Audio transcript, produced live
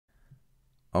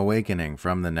Awakening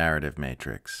from the narrative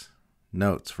matrix.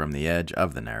 Notes from the edge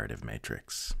of the narrative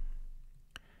matrix.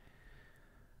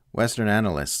 Western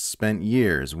analysts spent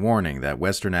years warning that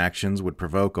Western actions would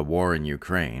provoke a war in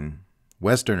Ukraine.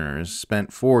 Westerners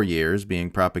spent 4 years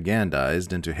being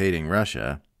propagandized into hating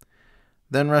Russia.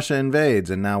 Then Russia invades,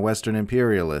 and now Western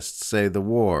imperialists say the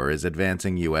war is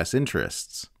advancing U.S.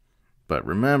 interests. But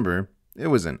remember, it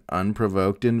was an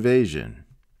unprovoked invasion.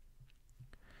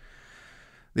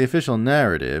 The official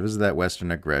narrative is that Western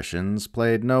aggressions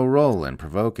played no role in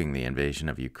provoking the invasion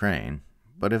of Ukraine.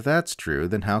 But if that's true,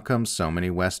 then how come so many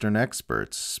Western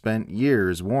experts spent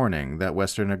years warning that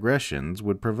Western aggressions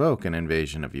would provoke an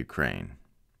invasion of Ukraine?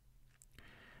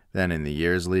 Then in the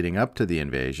years leading up to the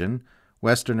invasion,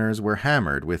 Westerners were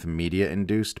hammered with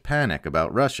media-induced panic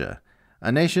about Russia, a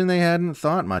nation they hadn't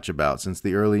thought much about since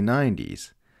the early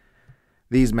 90s.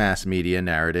 These mass media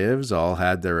narratives all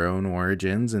had their own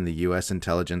origins in the U.S.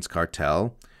 intelligence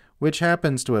cartel, which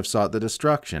happens to have sought the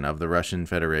destruction of the Russian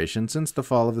Federation since the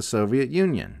fall of the Soviet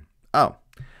Union. Oh,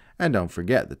 and don't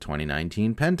forget the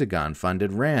 2019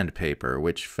 Pentagon-funded RAND paper,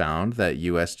 which found that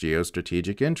U.S.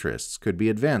 geostrategic interests could be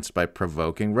advanced by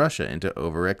provoking Russia into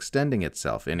overextending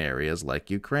itself in areas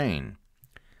like Ukraine.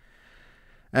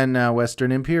 And now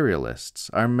Western imperialists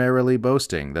are merrily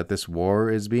boasting that this war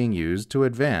is being used to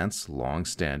advance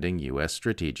long-standing U.S.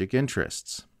 strategic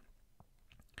interests.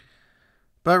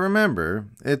 But remember,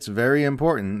 it's very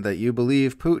important that you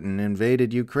believe Putin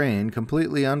invaded Ukraine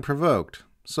completely unprovoked,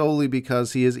 solely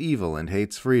because he is evil and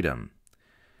hates freedom.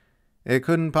 It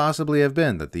couldn't possibly have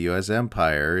been that the U.S.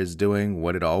 empire is doing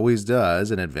what it always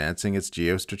does in advancing its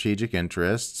geostrategic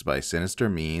interests by sinister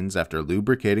means after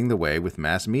lubricating the way with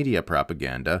mass media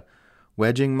propaganda,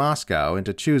 wedging Moscow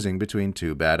into choosing between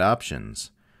two bad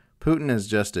options. Putin is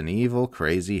just an evil,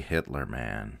 crazy Hitler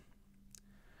man.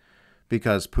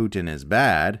 Because Putin is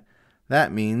bad,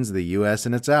 that means the U.S.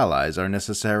 and its allies are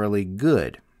necessarily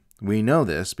good. We know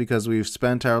this because we've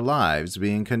spent our lives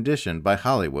being conditioned by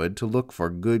Hollywood to look for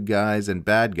good guys and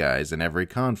bad guys in every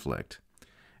conflict.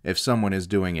 If someone is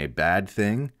doing a bad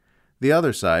thing, the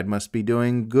other side must be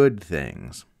doing good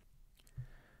things.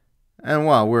 And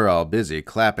while we're all busy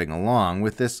clapping along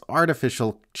with this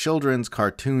artificial children's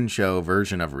cartoon show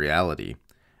version of reality,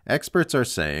 experts are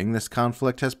saying this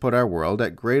conflict has put our world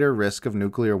at greater risk of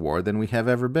nuclear war than we have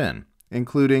ever been,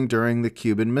 including during the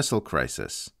Cuban Missile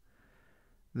Crisis.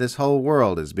 This whole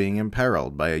world is being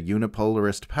imperiled by a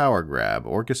unipolarist power grab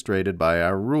orchestrated by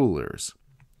our rulers.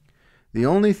 The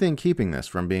only thing keeping this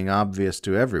from being obvious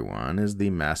to everyone is the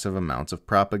massive amounts of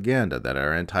propaganda that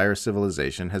our entire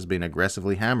civilization has been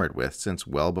aggressively hammered with since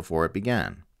well before it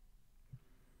began.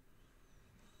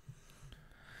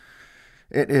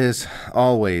 It is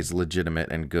always legitimate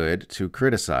and good to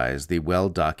criticize the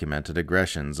well-documented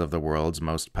aggressions of the world's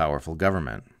most powerful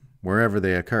government, wherever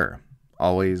they occur.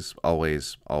 Always,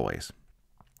 always, always.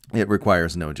 It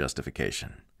requires no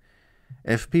justification.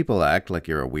 If people act like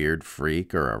you're a weird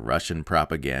freak or a Russian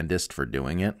propagandist for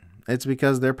doing it, it's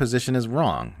because their position is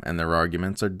wrong and their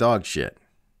arguments are dog shit.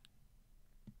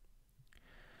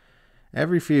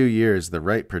 Every few years, the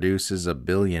right produces a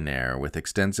billionaire with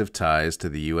extensive ties to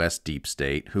the U.S. deep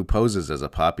state who poses as a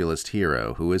populist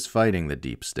hero who is fighting the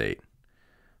deep state.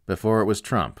 Before it was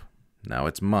Trump. Now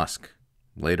it's Musk.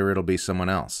 Later it'll be someone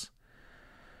else.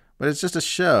 But it's just a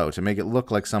show to make it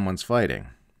look like someone's fighting.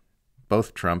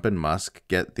 Both Trump and Musk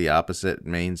get the opposite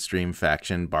mainstream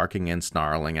faction barking and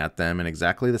snarling at them in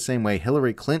exactly the same way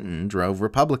Hillary Clinton drove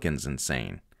Republicans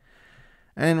insane.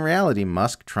 And in reality,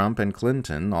 Musk, Trump, and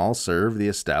Clinton all serve the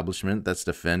establishment that's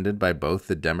defended by both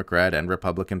the Democrat and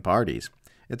Republican parties.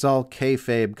 It's all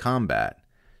kayfabe combat,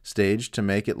 staged to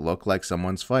make it look like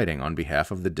someone's fighting on behalf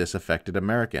of the disaffected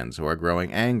Americans who are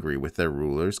growing angry with their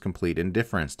rulers' complete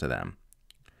indifference to them.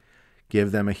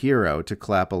 Give them a hero to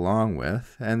clap along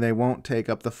with, and they won't take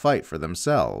up the fight for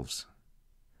themselves.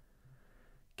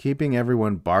 Keeping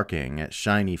everyone barking at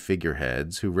shiny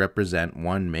figureheads who represent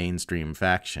one mainstream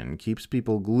faction keeps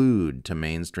people glued to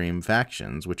mainstream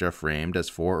factions which are framed as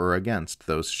for or against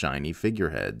those shiny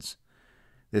figureheads.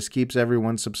 This keeps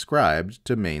everyone subscribed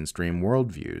to mainstream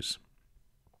worldviews.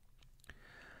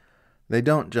 They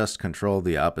don't just control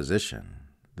the opposition.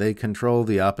 They control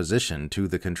the opposition to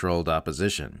the controlled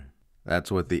opposition.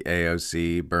 That's what the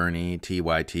AOC, Bernie,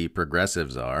 TYT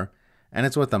progressives are, and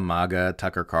it's what the MAGA,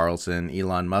 Tucker Carlson,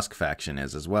 Elon Musk faction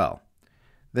is as well.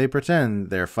 They pretend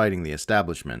they're fighting the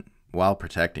establishment while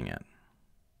protecting it.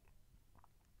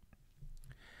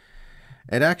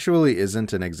 It actually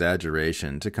isn't an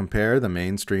exaggeration to compare the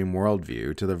mainstream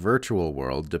worldview to the virtual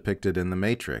world depicted in the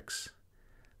Matrix.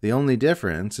 The only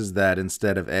difference is that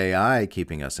instead of AI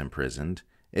keeping us imprisoned,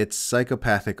 It's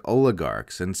psychopathic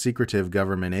oligarchs and secretive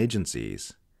government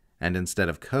agencies, and instead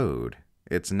of code,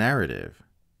 it's narrative.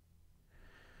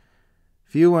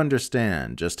 Few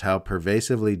understand just how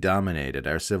pervasively dominated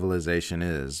our civilization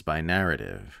is by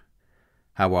narrative,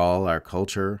 how all our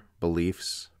culture,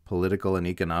 beliefs, political and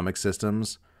economic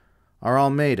systems are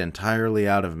all made entirely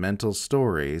out of mental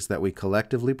stories that we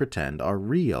collectively pretend are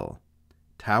real,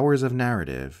 towers of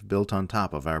narrative built on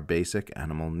top of our basic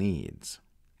animal needs.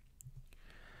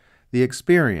 The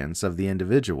experience of the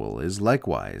individual is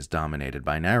likewise dominated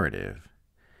by narrative.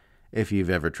 If you've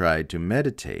ever tried to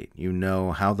meditate, you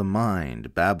know how the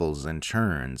mind babbles and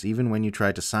churns even when you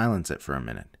try to silence it for a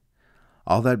minute.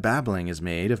 All that babbling is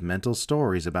made of mental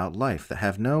stories about life that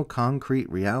have no concrete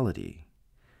reality.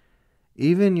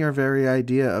 Even your very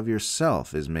idea of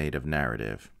yourself is made of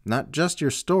narrative, not just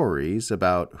your stories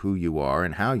about who you are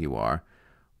and how you are,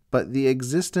 but the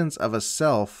existence of a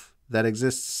self that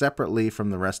exists separately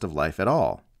from the rest of life at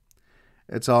all.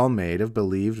 It's all made of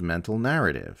believed mental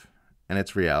narrative, and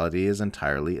its reality is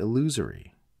entirely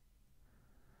illusory.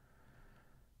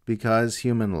 Because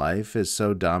human life is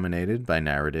so dominated by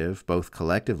narrative, both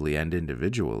collectively and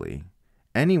individually,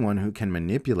 anyone who can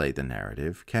manipulate the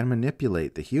narrative can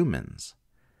manipulate the humans.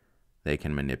 They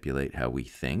can manipulate how we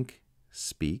think,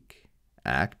 speak,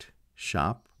 act,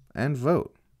 shop, and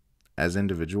vote, as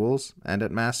individuals and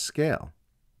at mass scale.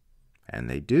 And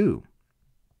they do.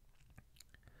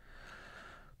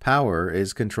 Power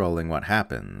is controlling what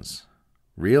happens.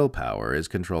 Real power is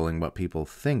controlling what people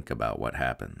think about what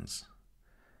happens.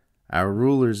 Our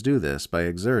rulers do this by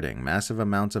exerting massive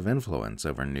amounts of influence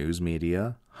over news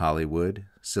media, Hollywood,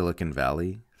 Silicon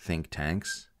Valley, think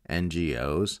tanks,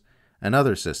 NGOs, and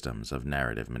other systems of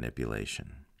narrative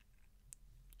manipulation.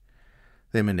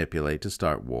 They manipulate to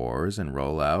start wars and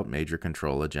roll out major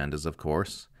control agendas, of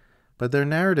course, but their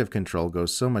narrative control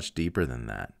goes so much deeper than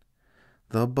that.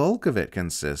 The bulk of it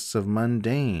consists of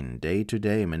mundane,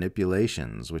 day-to-day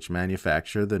manipulations which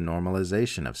manufacture the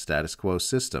normalization of status quo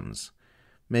systems,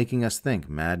 making us think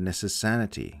madness is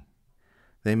sanity.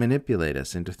 They manipulate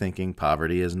us into thinking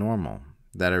poverty is normal,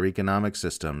 that our economic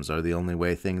systems are the only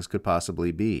way things could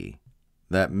possibly be,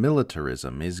 that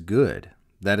militarism is good,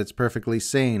 that it's perfectly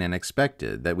sane and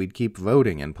expected that we'd keep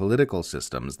voting in political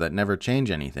systems that never change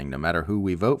anything no matter who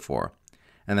we vote for,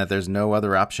 and that there's no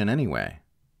other option anyway.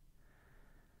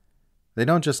 They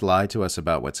don't just lie to us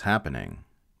about what's happening.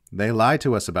 They lie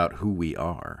to us about who we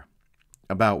are,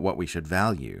 about what we should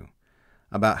value,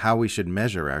 about how we should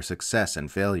measure our success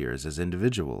and failures as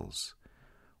individuals.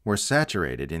 We're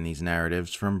saturated in these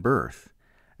narratives from birth,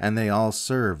 and they all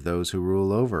serve those who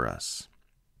rule over us.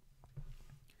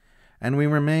 And we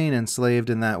remain enslaved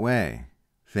in that way,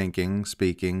 thinking,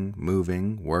 speaking,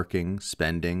 moving, working,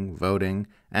 spending, voting,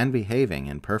 and behaving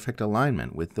in perfect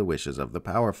alignment with the wishes of the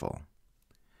powerful.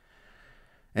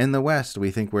 In the West,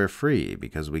 we think we're free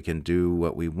because we can do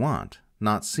what we want,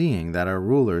 not seeing that our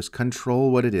rulers control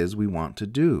what it is we want to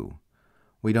do.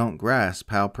 We don't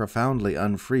grasp how profoundly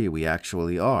unfree we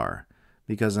actually are,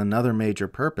 because another major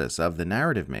purpose of the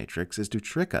narrative matrix is to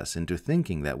trick us into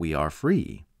thinking that we are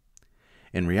free.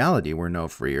 In reality, we're no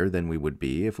freer than we would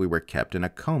be if we were kept in a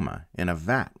coma, in a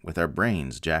vat, with our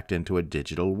brains jacked into a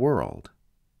digital world.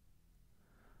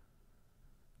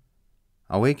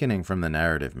 Awakening from the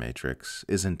narrative matrix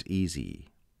isn't easy.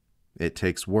 It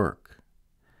takes work.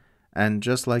 And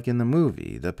just like in the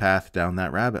movie, the path down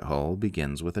that rabbit hole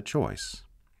begins with a choice.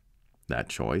 That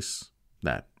choice,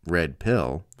 that red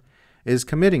pill, is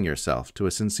committing yourself to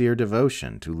a sincere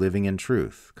devotion to living in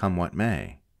truth, come what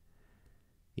may.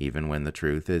 Even when the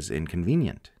truth is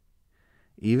inconvenient.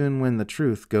 Even when the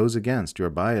truth goes against your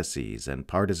biases and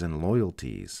partisan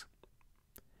loyalties.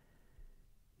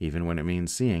 Even when it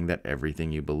means seeing that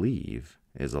everything you believe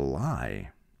is a lie.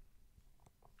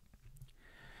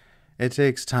 It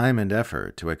takes time and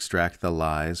effort to extract the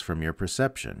lies from your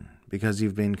perception because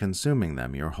you've been consuming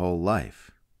them your whole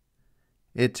life.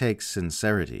 It takes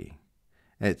sincerity.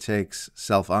 It takes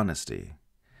self-honesty.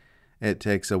 It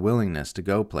takes a willingness to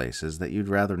go places that you'd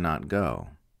rather not go.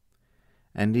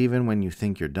 And even when you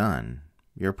think you're done,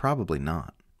 you're probably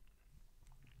not.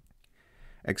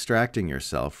 Extracting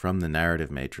yourself from the narrative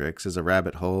matrix is a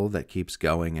rabbit hole that keeps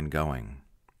going and going.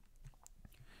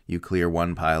 You clear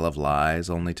one pile of lies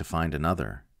only to find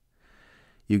another.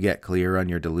 You get clear on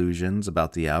your delusions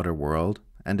about the outer world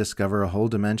and discover a whole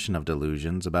dimension of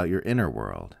delusions about your inner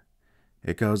world.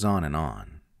 It goes on and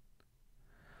on.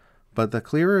 But the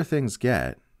clearer things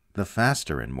get, the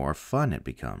faster and more fun it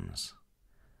becomes.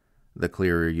 The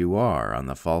clearer you are on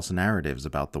the false narratives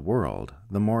about the world,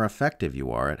 the more effective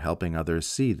you are at helping others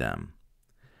see them.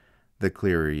 The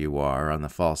clearer you are on the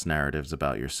false narratives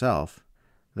about yourself,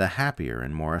 the happier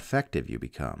and more effective you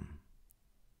become.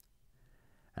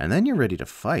 And then you're ready to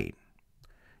fight.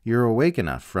 You're awake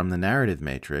enough from the narrative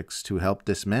matrix to help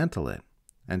dismantle it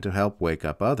and to help wake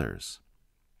up others.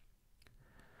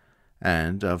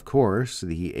 And, of course,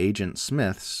 the agent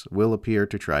Smiths will appear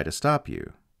to try to stop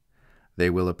you.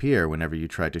 They will appear whenever you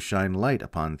try to shine light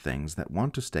upon things that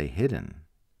want to stay hidden.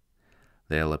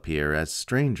 They'll appear as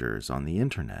strangers on the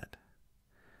internet.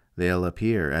 They'll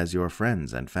appear as your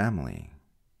friends and family.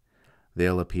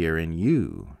 They'll appear in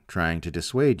you, trying to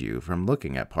dissuade you from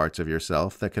looking at parts of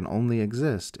yourself that can only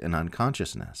exist in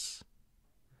unconsciousness.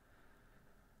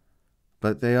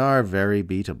 But they are very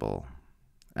beatable.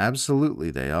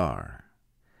 Absolutely they are.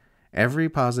 Every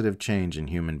positive change in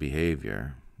human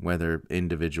behavior, whether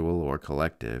individual or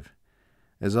collective,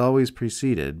 is always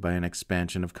preceded by an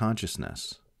expansion of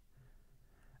consciousness.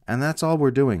 And that's all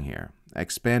we're doing here,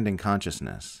 expanding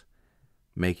consciousness,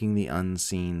 making the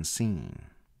unseen seen.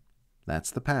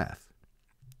 That's the path.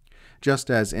 Just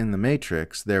as in the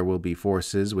Matrix, there will be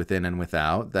forces within and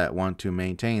without that want to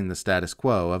maintain the status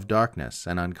quo of darkness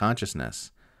and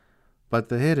unconsciousness, but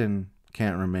the hidden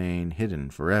can't remain hidden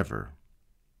forever.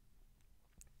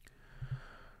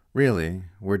 Really,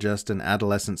 we're just an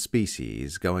adolescent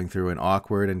species going through an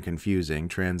awkward and confusing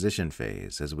transition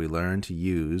phase as we learn to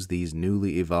use these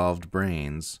newly evolved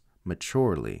brains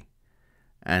maturely,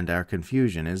 and our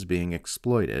confusion is being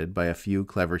exploited by a few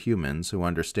clever humans who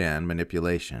understand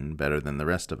manipulation better than the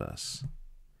rest of us.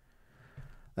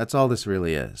 That's all this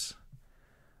really is.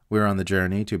 We're on the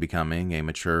journey to becoming a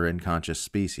mature and conscious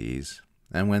species,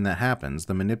 and when that happens,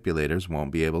 the manipulators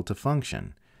won't be able to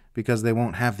function, because they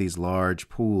won't have these large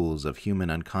pools of human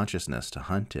unconsciousness to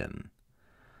hunt in.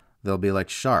 They'll be like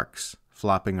sharks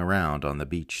flopping around on the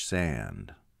beach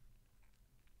sand.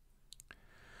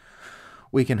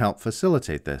 We can help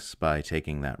facilitate this by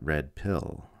taking that red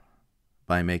pill,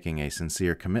 by making a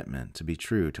sincere commitment to be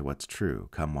true to what's true,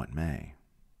 come what may,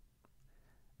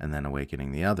 and then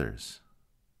awakening the others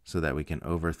so that we can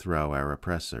overthrow our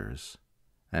oppressors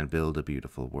and build a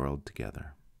beautiful world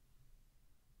together.